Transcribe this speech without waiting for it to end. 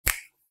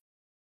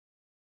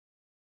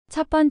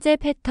첫 번째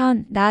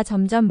패턴, 나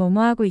점점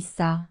뭐뭐하고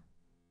있어.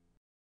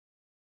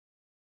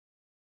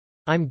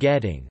 I'm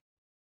getting.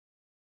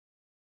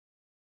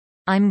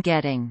 I'm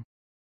getting.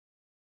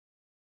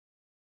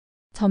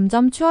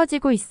 점점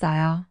추워지고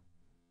있어요.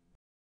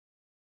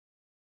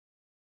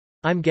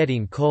 I'm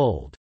getting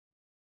cold.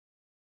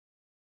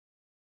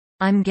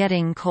 I'm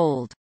getting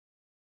cold.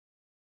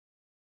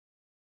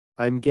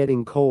 I'm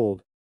getting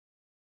cold.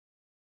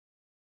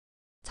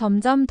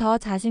 점점 더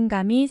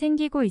자신감이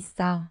생기고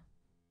있어.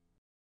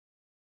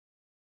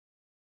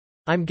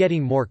 I'm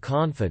getting more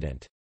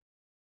confident.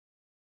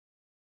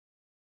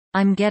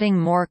 I'm getting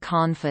more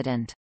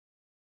confident.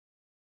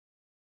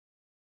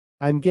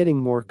 I'm getting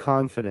more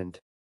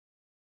confident.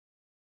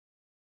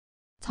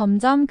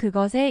 점점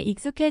그것에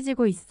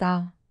익숙해지고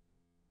있어.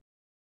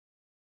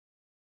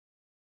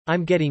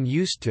 I'm getting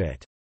used to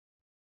it.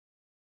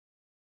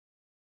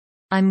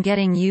 I'm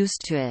getting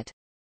used to it.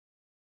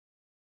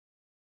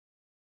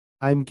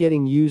 I'm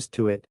getting used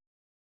to it.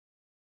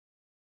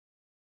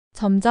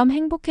 점점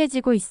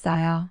행복해지고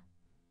있어요.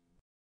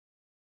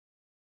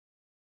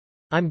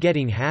 I'm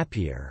getting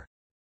happier.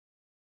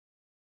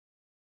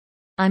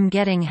 I'm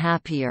getting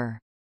happier.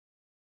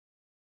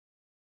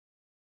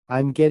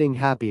 I'm getting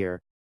happier.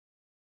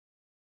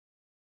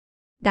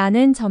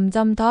 나는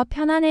점점 더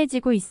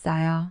편안해지고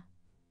있어요.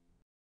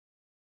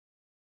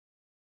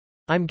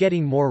 I'm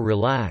getting more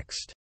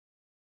relaxed.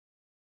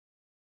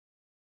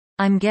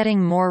 I'm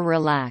getting more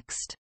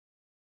relaxed.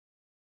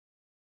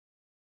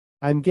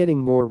 I'm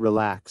getting more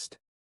relaxed.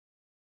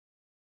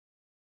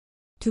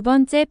 두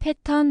번째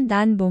패턴,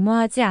 난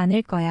뭐뭐하지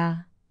않을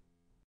거야.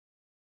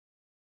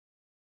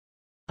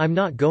 I'm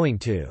not going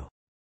to.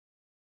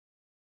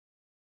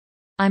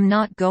 I'm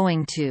not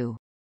going to.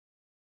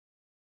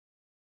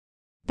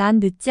 난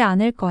늦지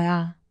않을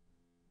거야.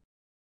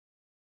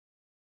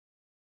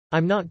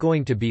 I'm not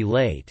going to be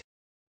late.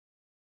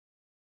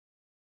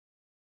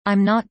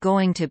 I'm not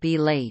going to be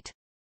late.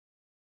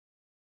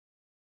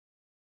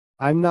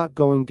 I'm not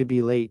going to be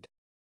late.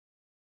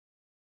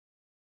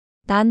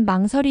 난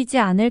망설이지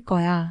않을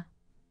거야.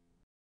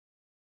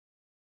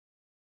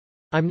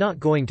 I'm not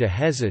going to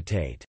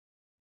hesitate.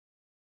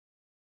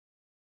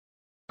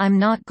 I'm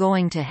not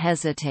going to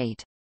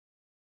hesitate.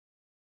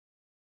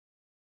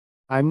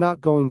 I'm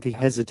not going to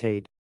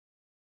hesitate.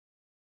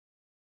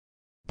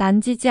 난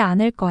지지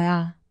않을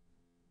거야.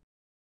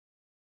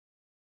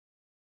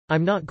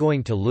 I'm not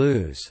going to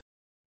lose.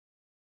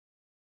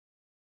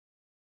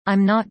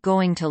 I'm not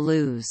going to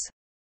lose.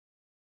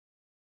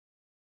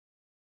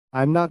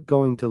 I'm not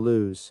going to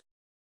lose.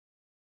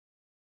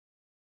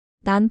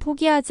 난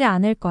포기하지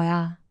않을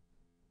거야.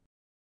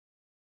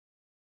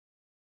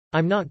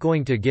 I'm not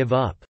going to give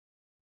up.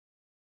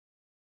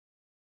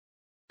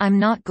 I'm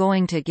not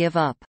going to give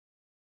up.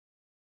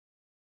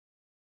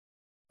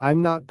 I'm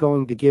not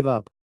going to give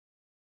up.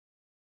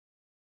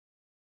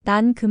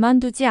 난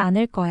그만두지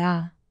않을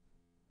거야.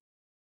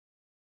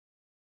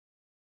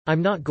 I'm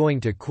not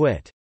going to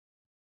quit.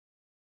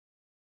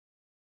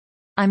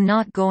 I'm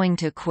not going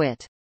to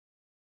quit.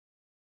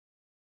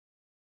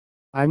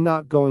 I'm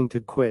not going to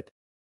quit.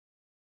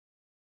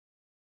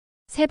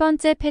 세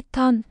번째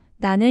패턴,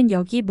 나는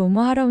여기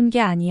뭐뭐 하러 온 게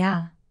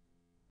아니야.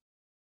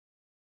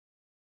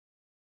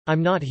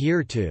 I'm not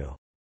here to.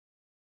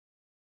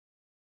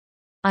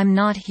 I'm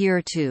not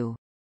here to.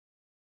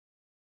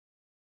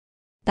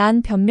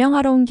 난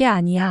변명하러 온 게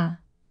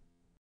아니야.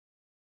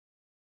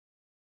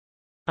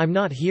 I'm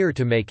not here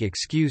to make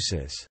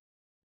excuses.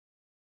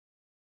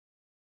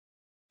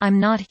 I'm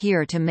not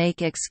here to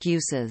make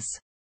excuses.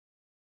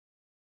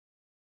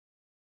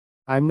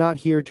 I'm not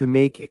here to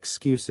make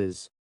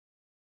excuses.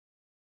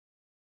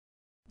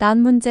 난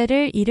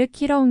문제를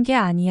일으키러 온 게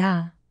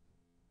아니야.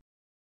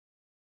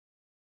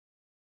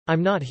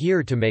 I'm not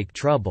here to make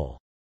trouble.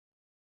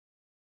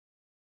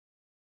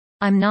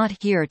 I'm not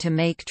here to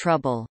make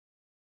trouble.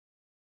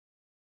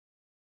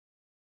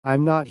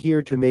 I'm not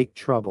here to make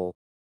trouble.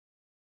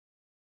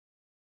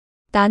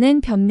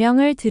 나는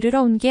변명을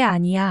들으러 온 게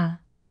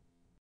아니야.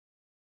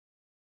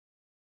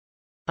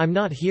 I'm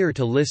not here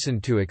to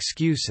listen to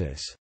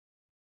excuses.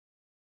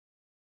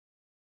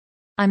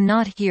 I'm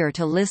not here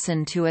to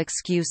listen to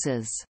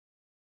excuses.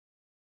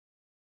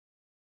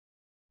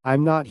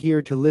 I'm not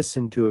here to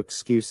listen to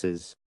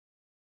excuses.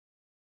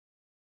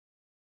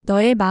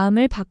 너의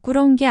마음을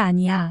바꾸러 온 게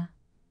아니야.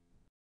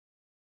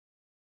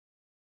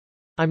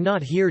 I'm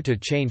not here to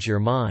change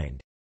your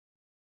mind.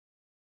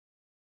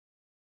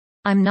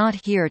 I'm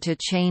not here to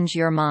change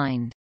your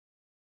mind.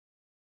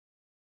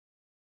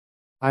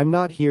 I'm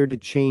not here to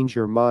change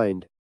your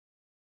mind.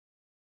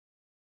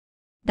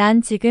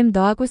 난 지금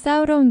너하고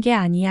싸우러 온 게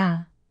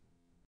아니야.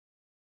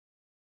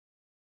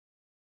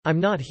 I'm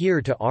not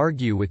here to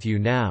argue with you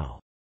now.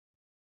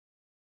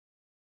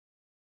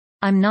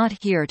 I'm not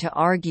here to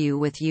argue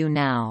with you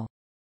now.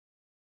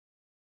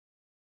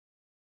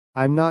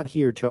 I'm not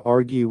here to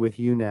argue with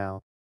you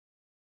now.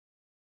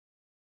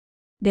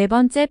 네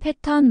번째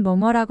패턴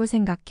뭐뭐라고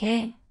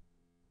생각해?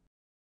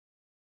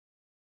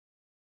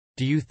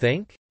 Do you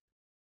think?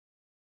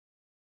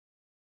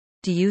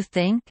 Do you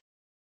think?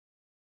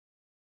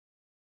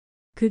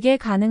 그게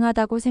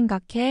가능하다고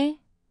생각해?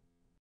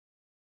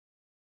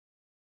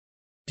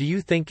 Do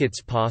you think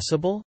it's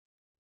possible?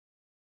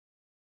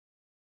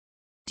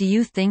 Do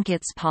you think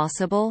it's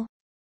possible?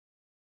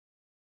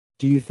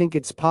 Do you think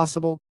it's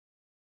possible?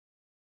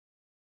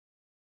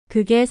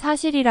 그게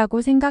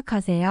사실이라고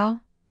생각하세요?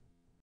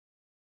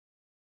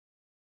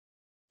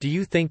 Do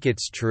you think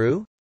it's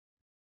true?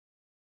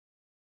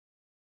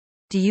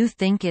 Do you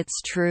think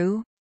it's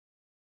true?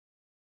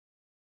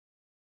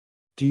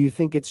 Do you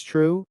think it's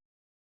true?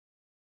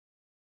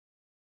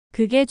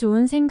 그게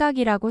좋은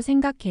생각이라고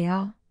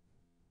생각해요.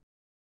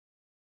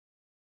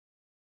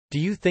 Do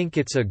you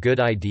think it's a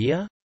good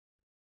idea?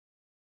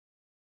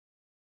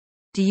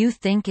 Do you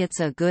think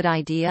it's a good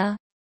idea?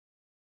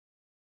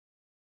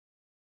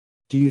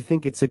 Do you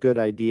think it's a good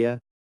idea?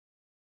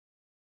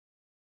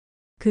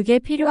 그게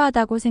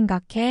필요하다고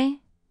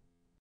생각해?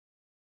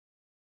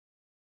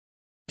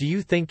 Do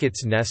you think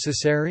it's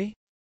necessary?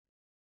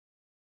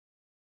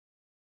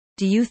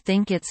 Do you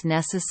think it's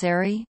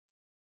necessary?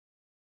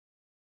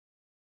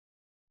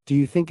 Do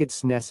you think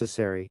it's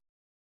necessary?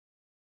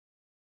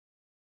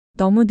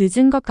 너무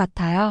늦은 것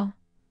같아요.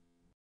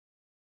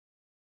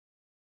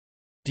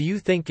 Do you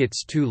think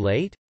it's too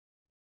late?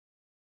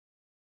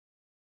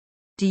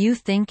 Do you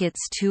think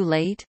it's too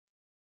late?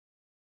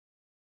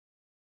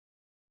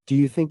 Do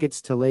you think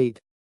it's too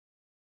late?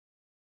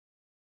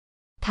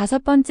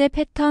 다섯 번째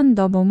패턴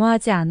너 뭐뭐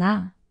하지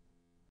않아?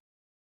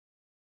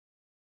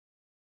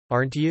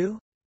 Aren't you?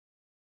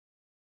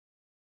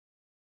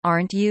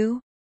 Aren't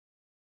you?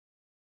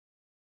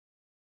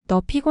 너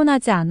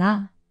피곤하지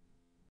않아?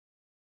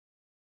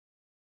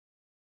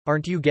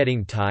 Aren't you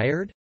getting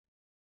tired?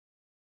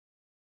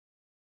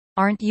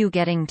 Aren't you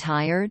getting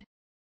tired?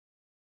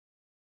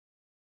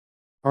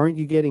 Aren't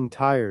you getting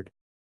tired?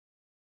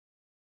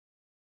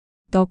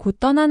 너 곧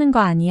떠나는 거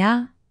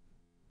아니야?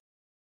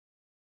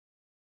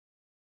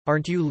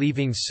 Aren't you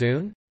leaving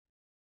soon?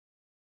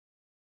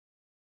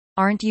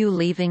 Aren't you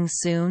leaving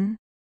soon?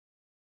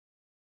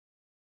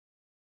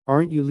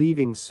 Aren't you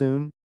leaving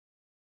soon?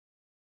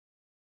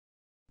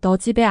 너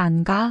집에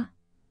안 가?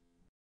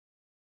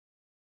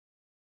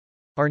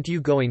 Aren't you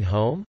going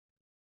home?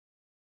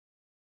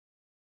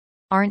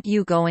 Aren't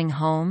you going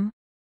home?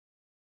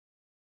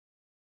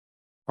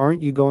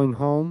 Aren't you going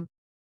home?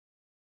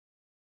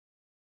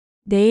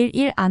 내일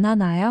일 안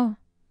하나요?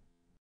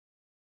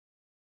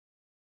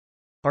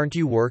 Aren't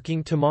you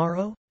working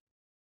tomorrow?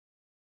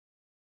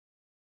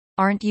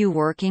 Aren't you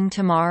working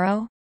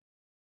tomorrow?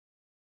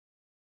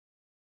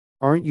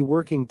 Aren't you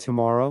working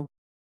tomorrow?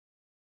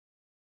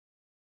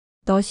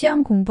 너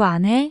시험 공부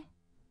안 해?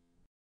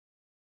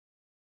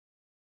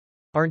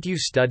 Aren't you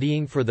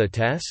studying for the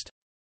test?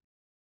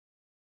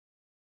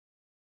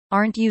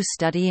 Aren't you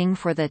studying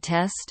for the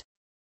test?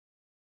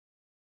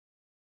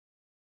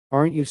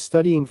 Aren't you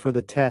studying for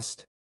the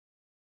test?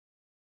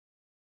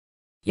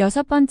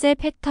 여섯 번째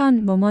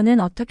패턴 뭐뭐는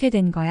어떻게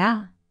된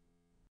거야?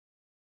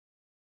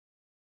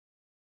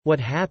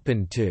 What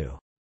happened to?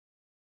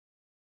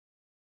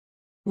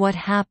 What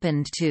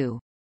happened to?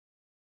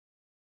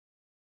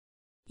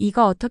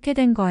 이거 어떻게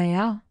된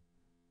거예요?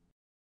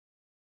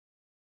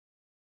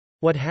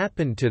 What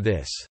happened to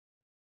this?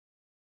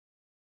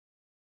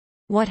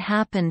 What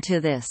happened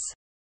to this?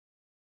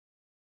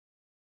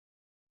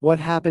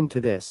 What happened to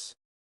this?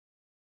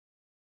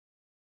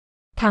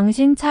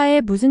 당신 차에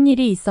무슨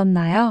일이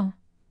있었나요?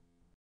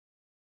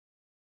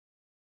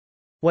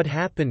 What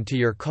happened to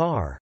your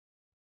car?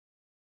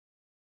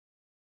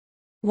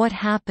 What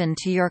happened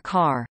to your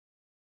car?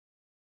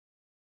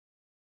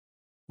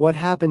 What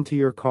happened to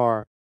your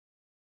car?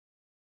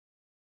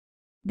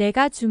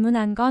 내가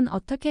주문한 건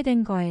어떻게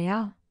된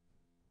거예요?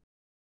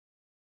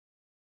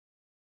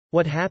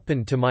 What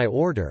happened to my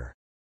order?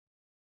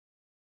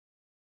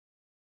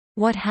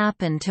 What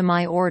happened to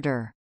my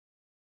order?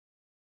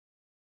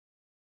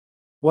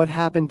 What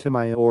happened to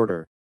my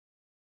order?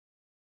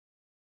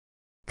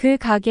 그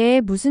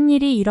가게에 무슨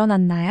일이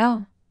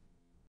일어났나요?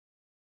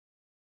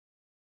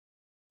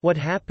 What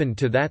happened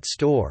to that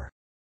store?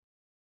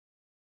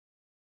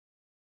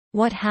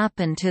 What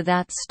happened to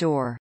that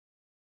store?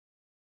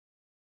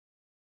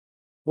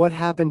 What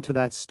happened to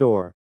that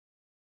store?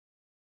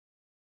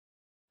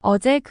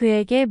 어제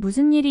그에게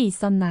무슨 일이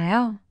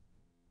있었나요?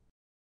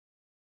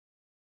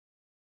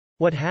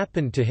 What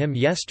happened to him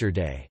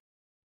yesterday?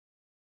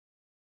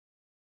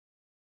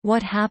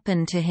 What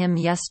happened to him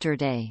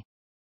yesterday?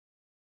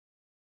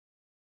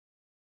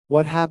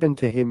 What happened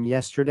to him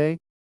yesterday?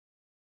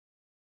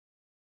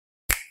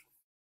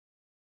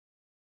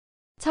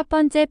 첫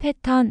번째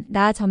패턴,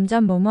 나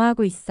점점 뭐뭐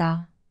하고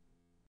있어.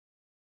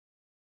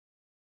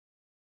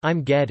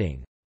 I'm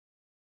getting.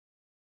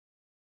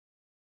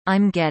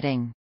 I'm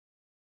getting.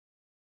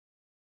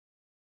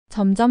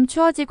 점점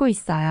추워지고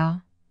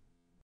있어요.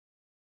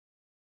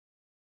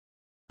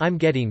 I'm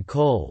getting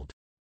cold.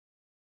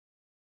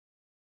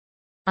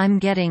 I'm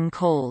getting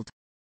cold.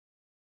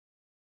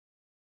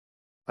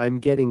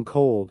 I'm getting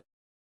cold.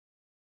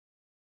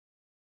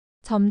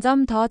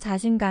 점점 더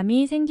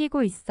자신감이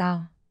생기고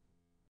있어.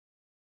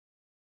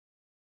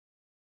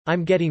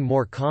 I'm getting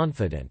more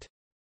confident.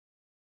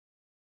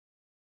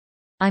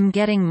 I'm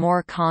getting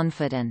more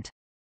confident.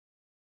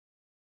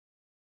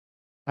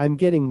 I'm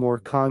getting more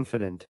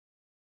confident.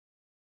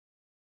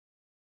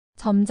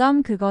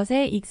 점점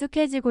그것에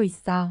익숙해지고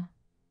있어.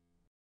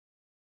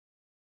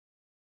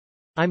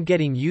 I'm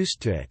getting used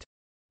to it.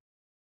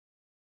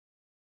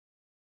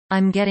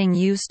 I'm getting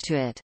used to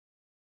it.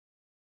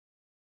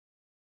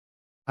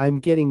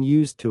 I'm getting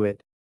used to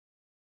it.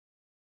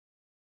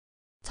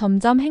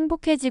 점점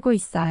행복해지고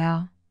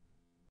있어요.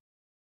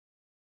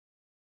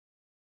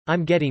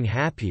 I'm getting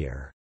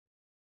happier.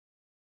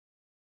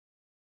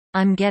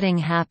 I'm getting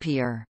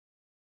happier.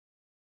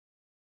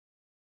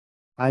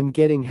 I'm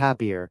getting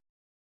happier.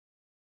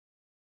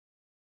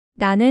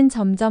 나는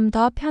점점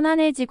더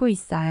편안해지고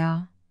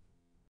있어요.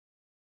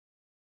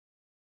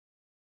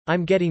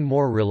 I'm getting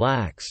more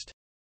relaxed.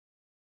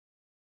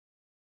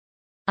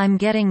 I'm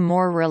getting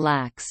more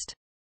relaxed.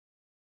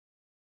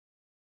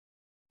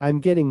 I'm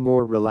getting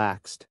more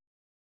relaxed.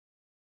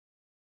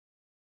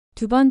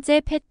 두 번째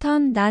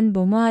패턴, 난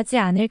뭐뭐 하지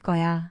않을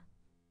거야.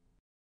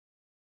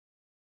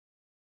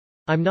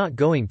 I'm not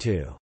going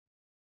to.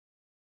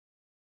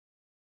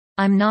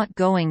 I'm not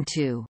going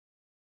to.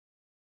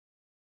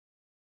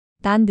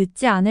 난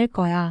늦지 않을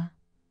거야.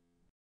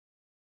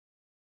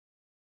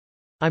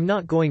 I'm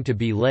not going to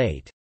be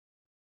late.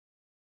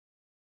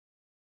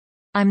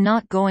 I'm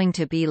not going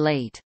to be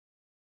late.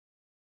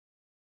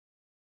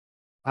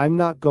 I'm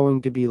not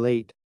going to be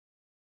late.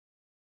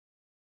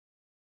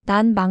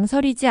 난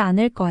망설이지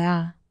않을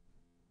거야.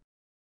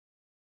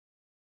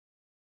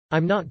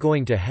 I'm not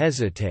going to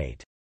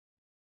hesitate.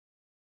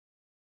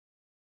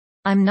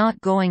 I'm not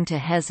going to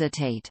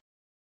hesitate.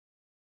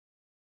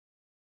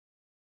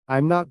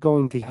 I'm not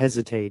going to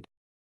hesitate.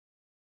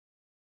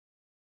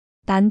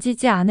 난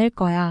지지 않을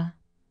거야.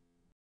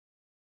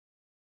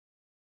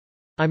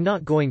 I'm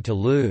not going to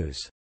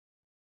lose.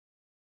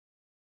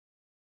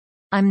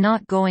 I'm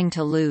not going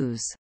to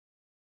lose.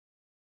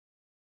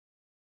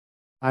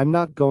 I'm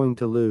not going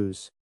to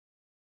lose.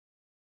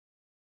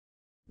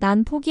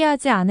 난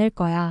포기하지 않을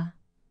거야.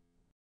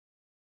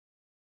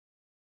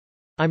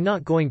 I'm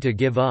not going to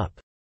give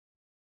up.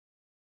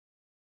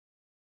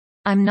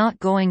 I'm not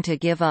going to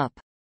give up.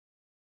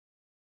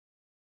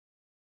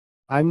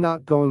 I'm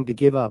not going to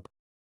give up.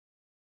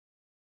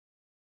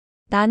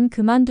 난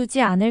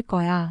그만두지 않을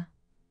거야.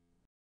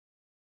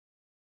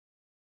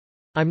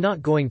 I'm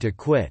not going to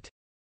quit.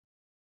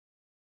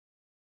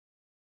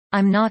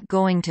 I'm not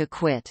going to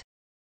quit.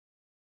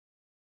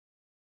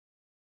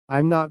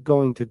 I'm not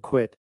going to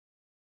quit.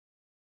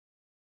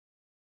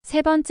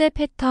 세 번째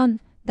패턴,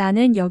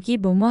 나는 여기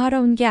뭐뭐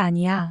하러 온 게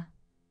아니야.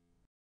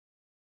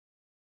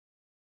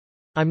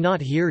 I'm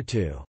not here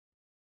to.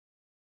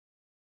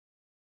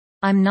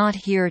 I'm not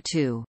here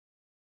to.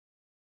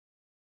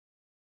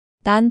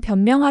 난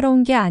변명하러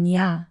온 게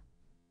아니야.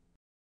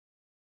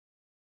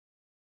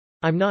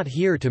 I'm not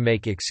here to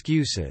make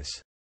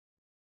excuses.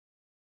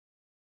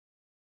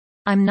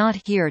 I'm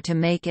not here to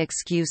make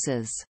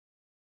excuses.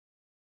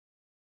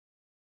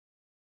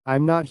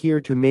 I'm not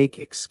here to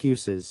make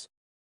excuses.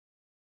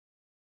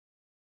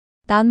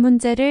 난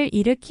문제를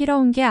일으키러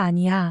온 게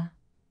아니야.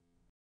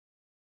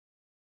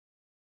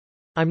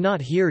 I'm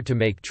not here to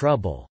make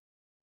trouble.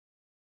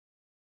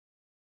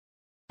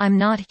 I'm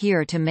not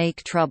here to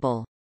make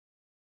trouble.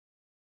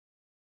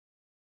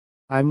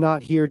 I'm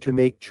not here to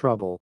make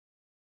trouble.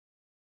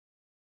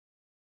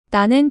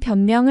 나는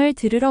변명을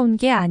들으러 온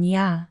게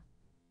아니야.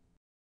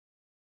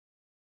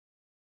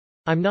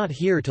 I'm not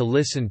here to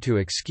listen to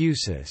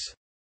excuses.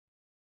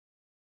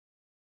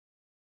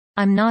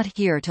 I'm not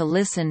here to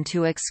listen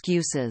to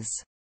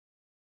excuses.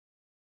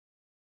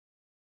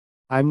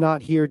 I'm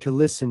not here to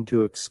listen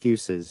to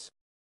excuses.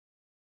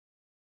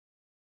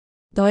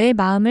 너의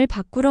마음을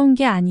바꾸러 온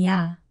게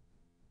아니야.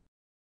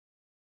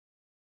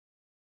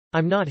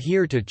 I'm not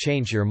here to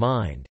change your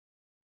mind.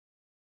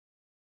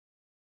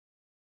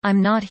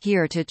 I'm not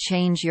here to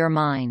change your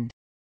mind.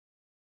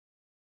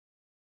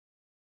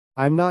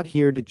 I'm not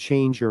here to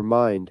change your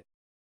mind.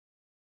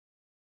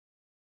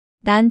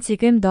 난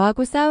지금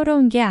너하고 싸우러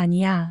온 게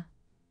아니야.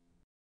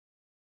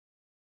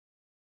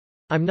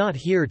 I'm not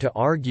here to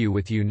argue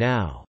with you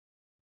now.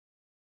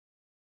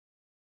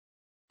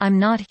 I'm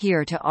not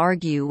here to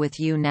argue with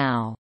you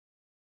now.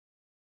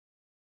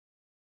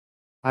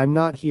 I'm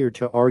not here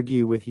to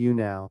argue with you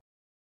now.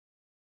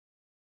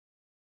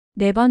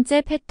 네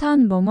번째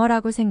패턴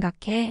뭐뭐라고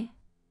생각해?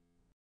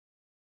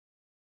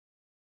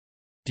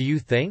 Do you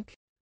think?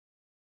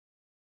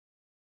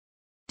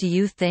 Do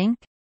you think?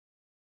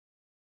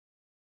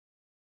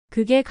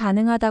 그게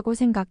가능하다고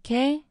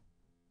생각해?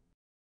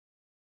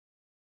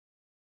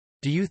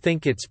 Do you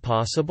think it's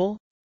possible?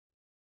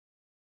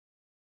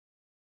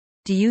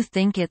 Do you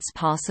think it's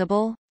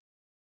possible?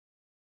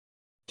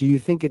 Do you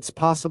think it's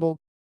possible?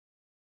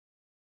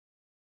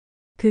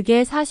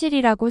 그게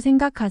사실이라고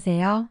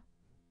생각하세요?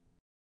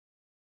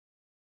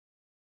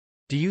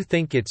 Do you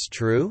think it's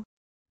true?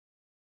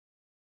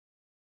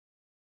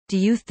 Do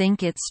you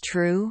think it's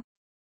true?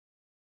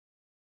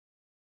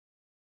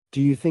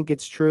 Do you think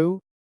it's true?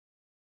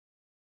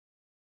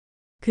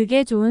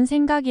 그게 좋은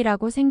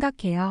생각이라고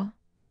생각해요.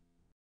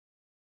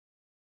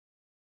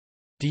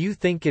 Do you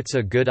think it's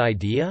a good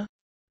idea?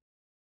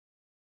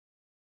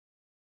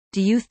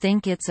 Do you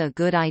think it's a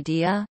good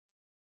idea?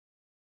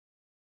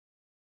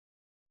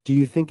 Do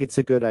you think it's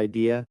a good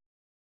idea?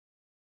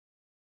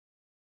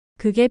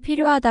 그게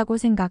필요하다고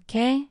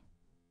생각해?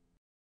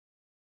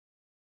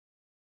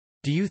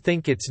 Do you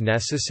think it's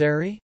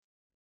necessary?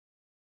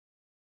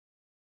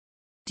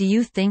 Do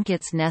you think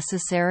it's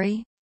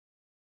necessary?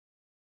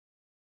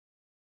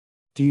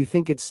 Do you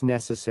think it's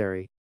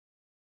necessary?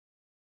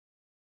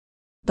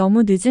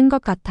 너무 늦은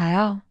것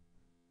같아요.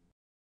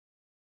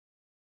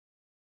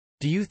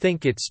 Do you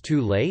think it's too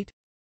late?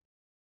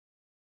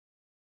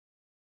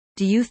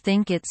 Do you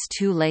think it's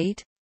too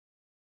late?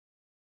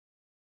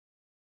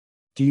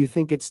 Do you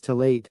think it's too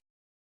late?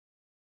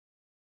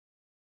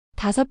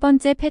 다섯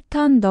번째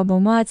패턴 너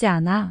뭐뭐 하지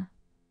않아?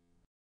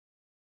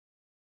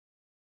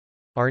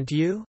 Aren't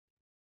you?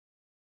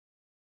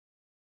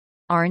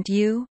 Aren't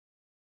you?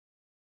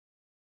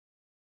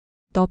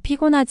 너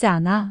피곤하지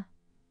않아?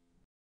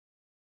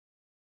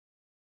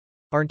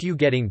 Aren't you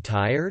getting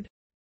tired?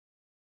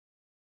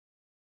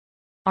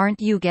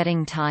 Aren't you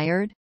getting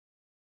tired?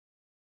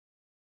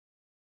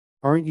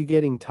 Aren't you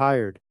getting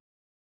tired?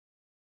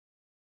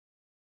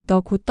 너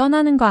곧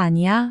떠나는 거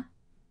아니야?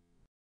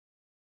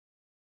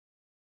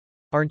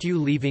 Aren't you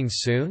leaving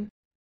soon?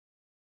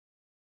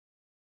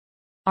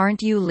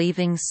 Aren't you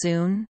leaving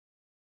soon?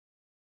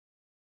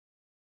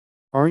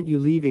 Aren't you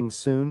leaving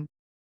soon?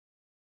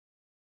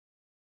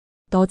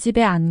 너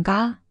집에 안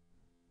가?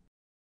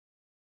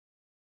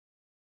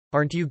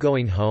 Aren't you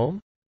going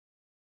home?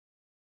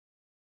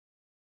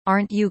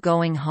 Aren't you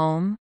going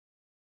home?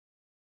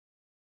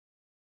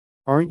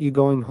 Aren't you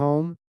going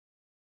home?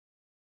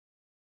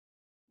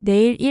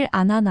 내일 일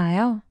안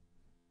하나요?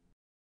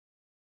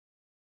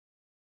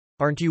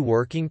 Aren't you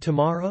working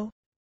tomorrow?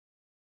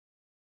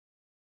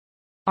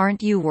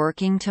 Aren't you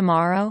working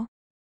tomorrow?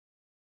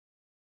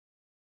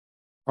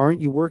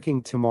 Aren't you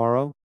working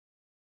tomorrow?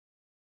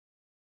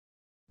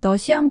 너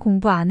시험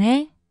공부 안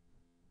해?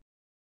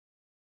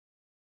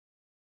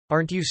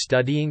 Aren't you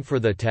studying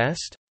for the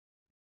test?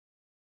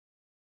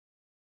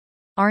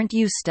 Aren't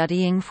you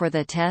studying for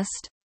the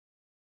test?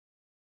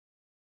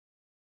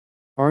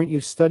 Aren't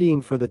you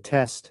studying for the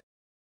test?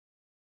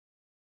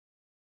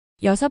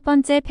 여섯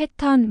번째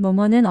패턴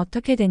뭐뭐는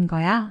어떻게 된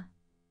거야?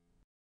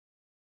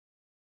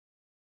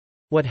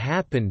 What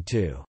happened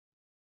to?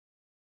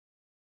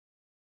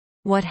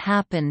 What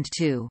happened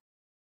to?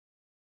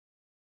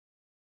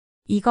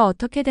 이거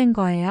어떻게 된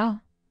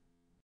거예요?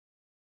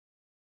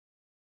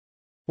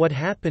 What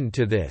happened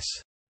to this?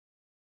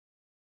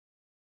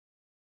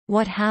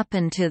 What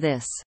happened to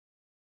this?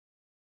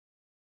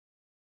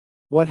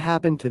 What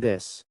happened to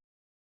this?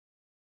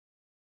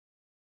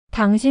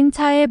 당신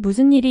차에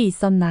무슨 일이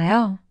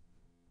있었나요?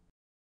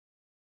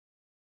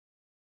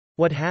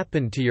 What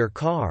happened to your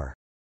car?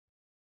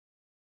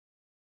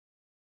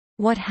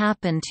 What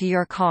happened to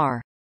your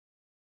car?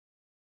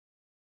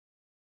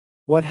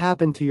 What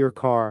happened to your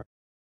car?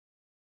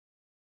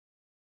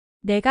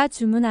 내가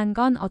주문한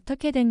건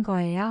어떻게 된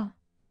거예요?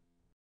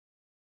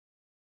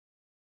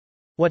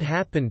 What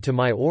happened to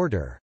my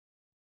order?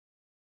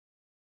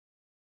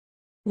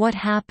 What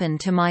happened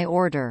to my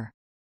order?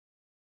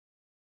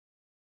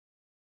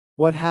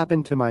 What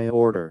happened to my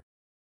order?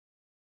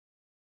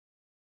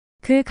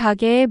 그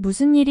가게에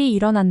무슨 일이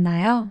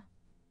일어났나요?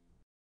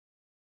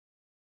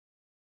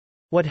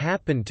 What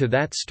happened to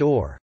that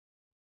store?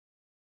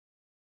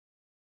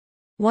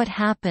 What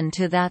happened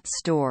to that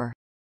store?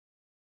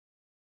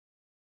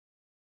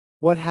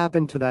 What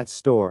happened to that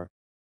store?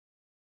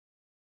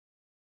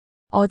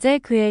 어제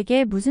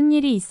그에게 무슨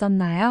일이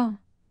있었나요?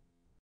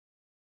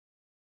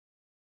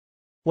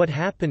 What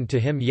happened to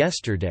him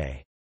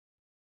yesterday?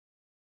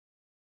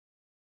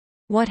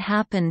 What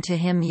happened to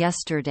him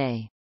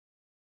yesterday?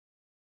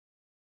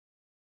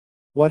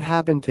 What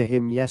happened to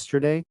him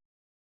yesterday?